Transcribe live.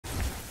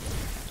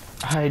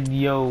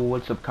Yo,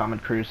 what's up, Common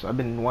Crew? So I've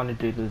been wanting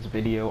to do this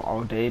video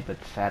all day, but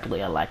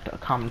sadly I lacked a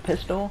common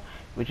pistol,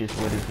 which is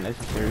what is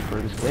necessary for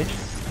this glitch.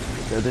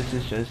 So this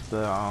is just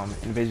the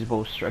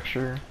invisible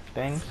structure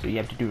thing, so you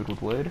have to do it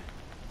with wood.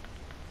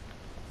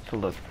 So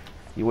look,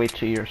 you wait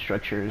till your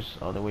structure is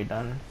all the way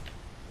done.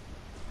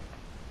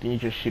 Then you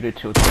just shoot it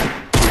till 2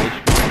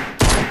 HP.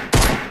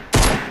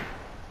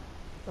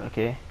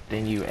 Okay,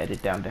 then you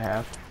edit down to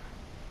half.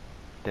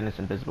 Then it's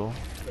invisible.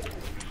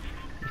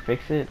 You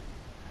fix it.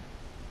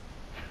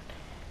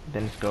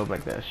 Then just go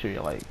like that. Show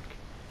you like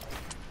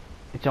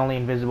it's only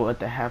invisible at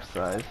the half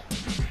size.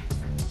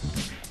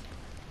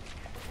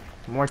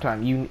 One more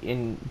time. You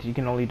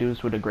can only do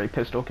this with a gray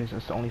pistol because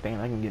that's the only thing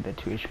I can get at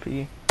 2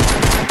 HP.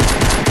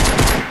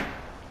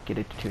 Get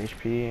it to 2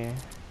 HP.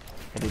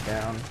 Hit it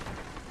down.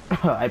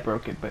 I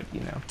broke it, but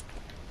you know.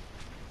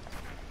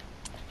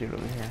 Let's do it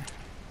over here.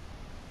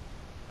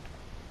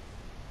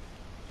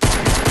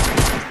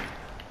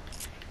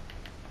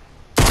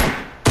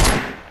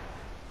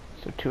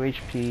 So 2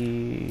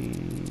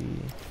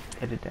 HP,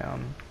 hit it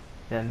down,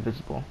 then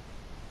invisible.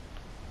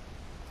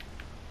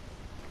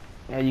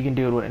 Yeah, you can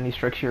do it with any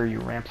structure or your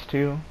ramps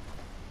too,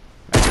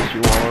 not just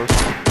your walls.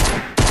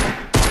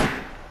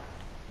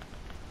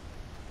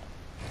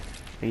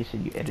 Okay, so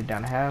you edit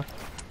down half,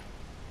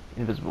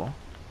 invisible.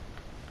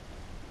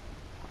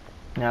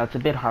 Now it's a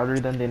bit harder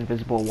than the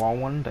invisible wall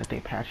one that they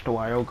patched a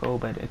while ago,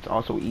 but it's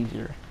also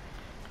easier.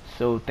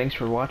 So thanks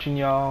for watching,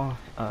 y'all.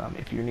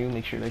 If you're new,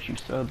 make sure that you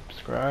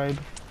subscribe.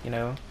 You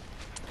know,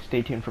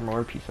 stay tuned for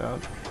more. Peace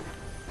out.